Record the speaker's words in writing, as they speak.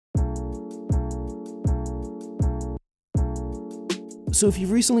So if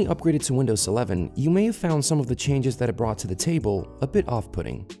you've recently upgraded to Windows 11, you may have found some of the changes that it brought to the table a bit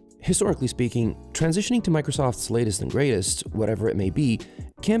off-putting. Historically speaking, transitioning to Microsoft's latest and greatest, whatever it may be,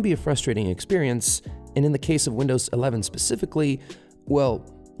 can be a frustrating experience, and in the case of Windows 11 specifically, well,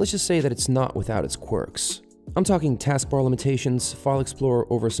 let's just say that it's not without its quirks. I'm talking taskbar limitations, file explorer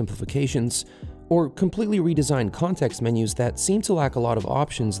oversimplifications, or completely redesigned context menus that seem to lack a lot of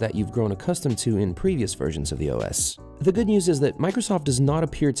options that you've grown accustomed to in previous versions of the OS. The good news is that Microsoft does not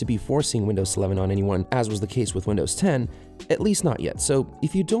appear to be forcing Windows 11 on anyone, as was the case with Windows 10, at least not yet, so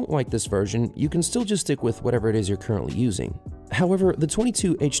if you don't like this version, you can still just stick with whatever it is you're currently using. However, the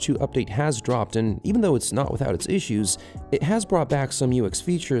 22H2 update has dropped, and even though it's not without its issues, it has brought back some UX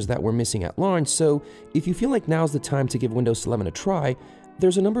features that were missing at launch, so if you feel like now's the time to give Windows 11 a try,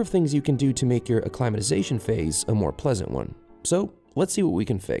 there's a number of things you can do to make your acclimatization phase a more pleasant one. So let's see what we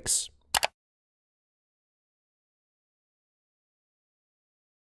can fix.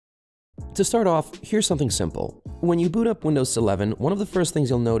 To start off, here's something simple. When you boot up Windows 11, one of the first things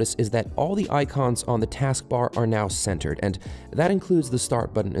you'll notice is that all the icons on the taskbar are now centered, and that includes the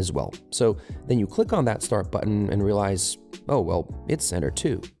Start button as well. So then you click on that Start button and realize, oh well, it's centered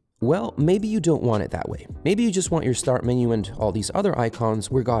too. Well, maybe you don't want it that way. Maybe you just want your Start menu and all these other icons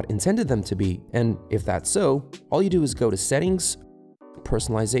where God intended them to be, and if that's so, all you do is go to Settings,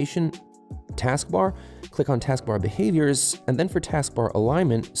 Personalization, Taskbar, click on Taskbar Behaviors, and then for Taskbar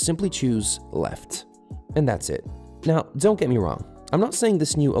Alignment, simply choose Left. And that's it. Now, don't get me wrong. I'm not saying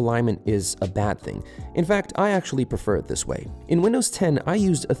this new alignment is a bad thing. In fact, I actually prefer it this way. In Windows 10, I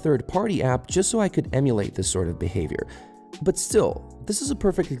used a third-party app just so I could emulate this sort of behavior. But still, this is a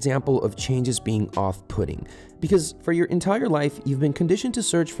perfect example of changes being off-putting, because for your entire life, you've been conditioned to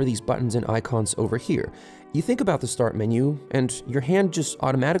search for these buttons and icons over here. You think about the Start menu, and your hand just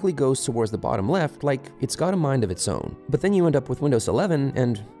automatically goes towards the bottom left like it's got a mind of its own. But then you end up with Windows 11,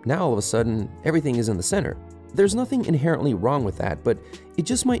 and now all of a sudden, everything is in the center. There's nothing inherently wrong with that, but it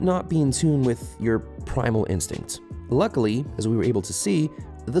just might not be in tune with your primal instincts. Luckily, as we were able to see,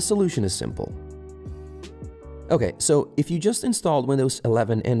 the solution is simple. Okay, so if you just installed Windows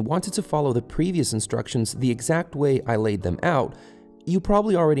 11 and wanted to follow the previous instructions the exact way I laid them out, you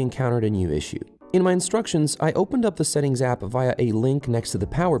probably already encountered a new issue. In my instructions, I opened up the Settings app via a link next to the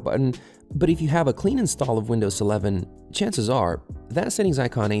Power button, but if you have a clean install of Windows 11, chances are that Settings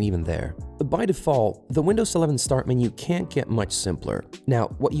icon ain't even there. By default, the Windows 11 Start menu can't get much simpler. Now,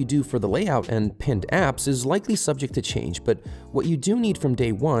 what you do for the layout and pinned apps is likely subject to change, but what you do need from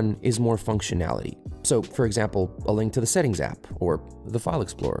day one is more functionality. So, for example, a link to the Settings app or the File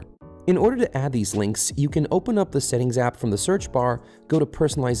Explorer. In order to add these links, you can open up the Settings app from the search bar, go to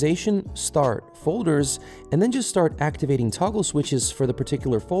Personalization, Start, Folders, and then just start activating toggle switches for the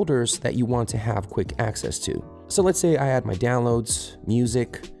particular folders that you want to have quick access to. So let's say I add my downloads,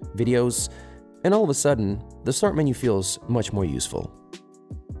 music, videos, and all of a sudden, the Start menu feels much more useful.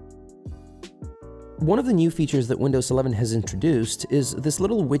 One of the new features that Windows 11 has introduced is this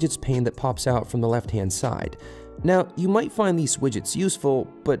little widgets pane that pops out from the left-hand side. Now, you might find these widgets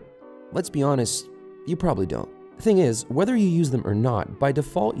useful, but let's be honest, you probably don't. The thing is, whether you use them or not, by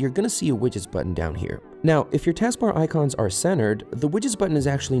default, you're gonna see a widgets button down here. Now, if your taskbar icons are centered, the widgets button is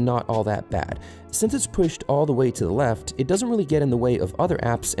actually not all that bad. Since it's pushed all the way to the left, it doesn't really get in the way of other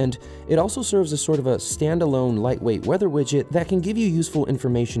apps, and it also serves as sort of a standalone lightweight weather widget that can give you useful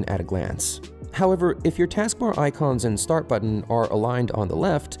information at a glance. However, if your taskbar icons and Start button are aligned on the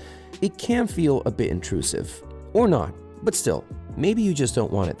left, it can feel a bit intrusive. Or not, but still, maybe you just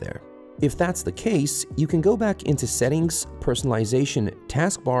don't want it there. If that's the case, you can go back into Settings, Personalization,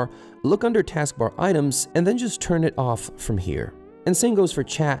 Taskbar, look under Taskbar Items, and then just turn it off from here. And same goes for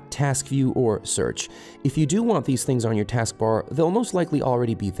Chat, Task View, or Search. If you do want these things on your taskbar, they'll most likely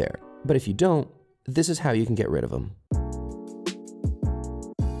already be there. But if you don't, this is how you can get rid of them.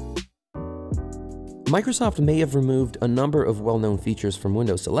 Microsoft may have removed a number of well-known features from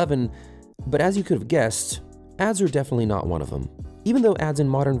Windows 11, but as you could have guessed, ads are definitely not one of them. Even though ads in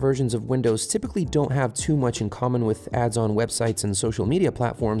modern versions of Windows typically don't have too much in common with ads on websites and social media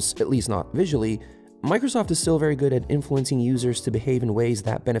platforms, at least not visually, Microsoft is still very good at influencing users to behave in ways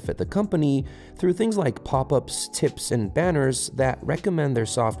that benefit the company through things like pop-ups, tips, and banners that recommend their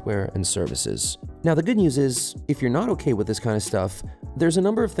software and services. Now, the good news is, if you're not okay with this kind of stuff, there's a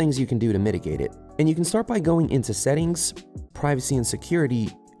number of things you can do to mitigate it. And you can start by going into Settings, Privacy and Security,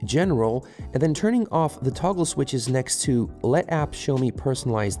 General, and then turning off the toggle switches next to Let Apps Show Me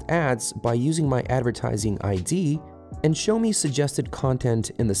Personalized Ads by using my advertising ID, and Show Me Suggested Content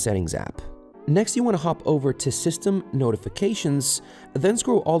in the Settings app. Next, you want to hop over to System Notifications, then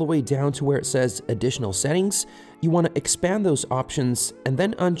scroll all the way down to where it says Additional Settings. You want to expand those options and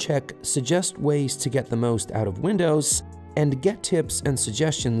then uncheck Suggest Ways to Get the Most Out of Windows and Get Tips and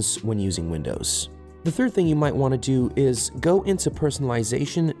Suggestions when using Windows. The third thing you might want to do is go into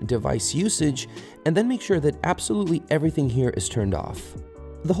Personalization, Device Usage, and then make sure that absolutely everything here is turned off.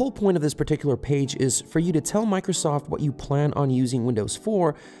 The whole point of this particular page is for you to tell Microsoft what you plan on using Windows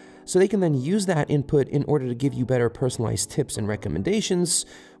for, so they can then use that input in order to give you better personalized tips and recommendations,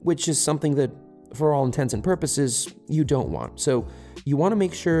 which is something that, for all intents and purposes, you don't want. So you want to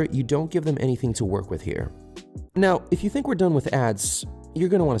make sure you don't give them anything to work with here. Now, if you think we're done with ads, you're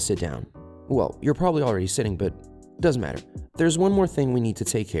going to want to sit down. Well, you're probably already sitting, but doesn't matter. There's one more thing we need to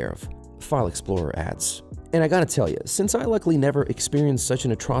take care of: File Explorer ads. And I gotta tell you, since I luckily never experienced such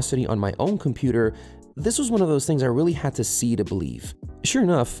an atrocity on my own computer, this was one of those things I really had to see to believe. Sure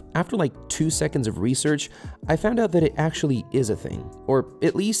enough, after like 2 seconds of research, I found out that it actually is a thing, or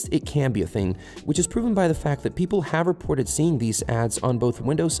at least it can be a thing, which is proven by the fact that people have reported seeing these ads on both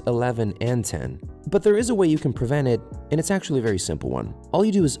Windows 11 and 10. But there is a way you can prevent it, and it's actually a very simple one. All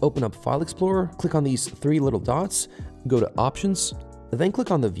you do is open up File Explorer, click on these 3 little dots, go to Options, then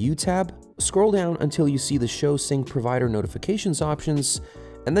click on the View tab, scroll down until you see the Show Sync Provider Notifications options,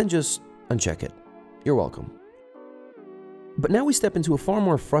 and then just uncheck it. You're welcome. But now we step into a far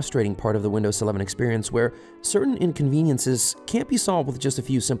more frustrating part of the Windows 11 experience where certain inconveniences can't be solved with just a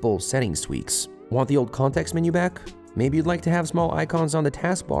few simple settings tweaks. Want the old context menu back? Maybe you'd like to have small icons on the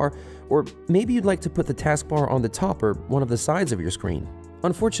taskbar, or maybe you'd like to put the taskbar on the top or one of the sides of your screen.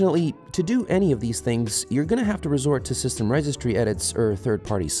 Unfortunately, to do any of these things, you're going to have to resort to system registry edits or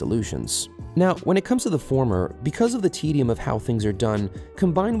third-party solutions. Now, when it comes to the former, because of the tedium of how things are done,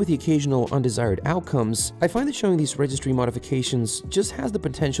 combined with the occasional undesired outcomes, I find that showing these registry modifications just has the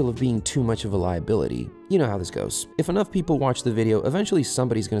potential of being too much of a liability. You know how this goes. If enough people watch the video, eventually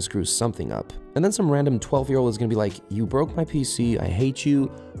somebody's going to screw something up. And then some random 12-year-old is going to be like, "You broke my PC, I hate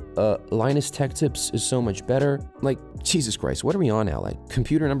you, Linus Tech Tips is so much better." Like, Jesus Christ, what are we on now, like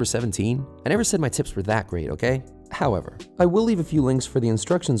computer number 17? I never said my tips were that great, okay? However, I will leave a few links for the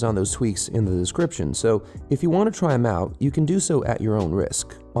instructions on those tweaks in the description, so if you want to try them out, you can do so at your own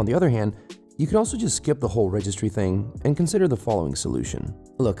risk. On the other hand, you could also just skip the whole registry thing and consider the following solution.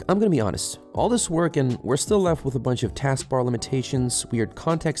 Look, I'm gonna be honest, all this work and we're still left with a bunch of taskbar limitations, weird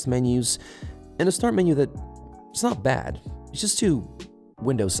context menus, and a start menu that it's not bad, it's just too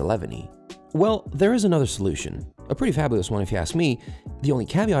Windows 11-y. Well, there is another solution, a pretty fabulous one if you ask me. The only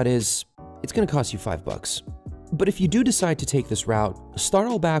caveat is, it's gonna cost you $5. But if you do decide to take this route, Start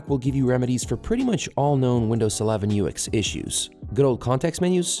All Back will give you remedies for pretty much all known Windows 11 UX issues. Good old context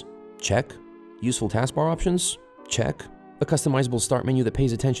menus? Check. Useful taskbar options? Check. A customizable start menu that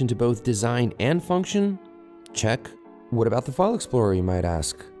pays attention to both design and function? Check. What about the File Explorer, you might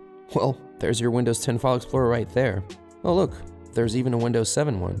ask? Well, there's your Windows 10 File Explorer right there. Oh look, there's even a Windows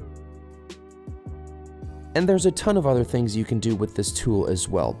 7 one. And there's a ton of other things you can do with this tool as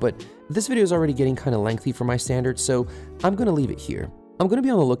well, but this video is already getting kind of lengthy for my standards, so I'm going to leave it here. I'm going to be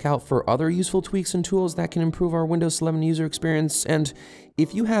on the lookout for other useful tweaks and tools that can improve our Windows 11 user experience, and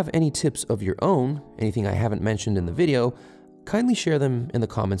if you have any tips of your own, anything I haven't mentioned in the video, kindly share them in the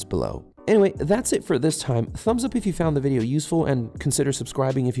comments below. Anyway, that's it for this time. Thumbs up if you found the video useful, and consider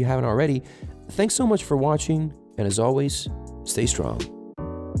subscribing if you haven't already. Thanks so much for watching, and as always, stay strong.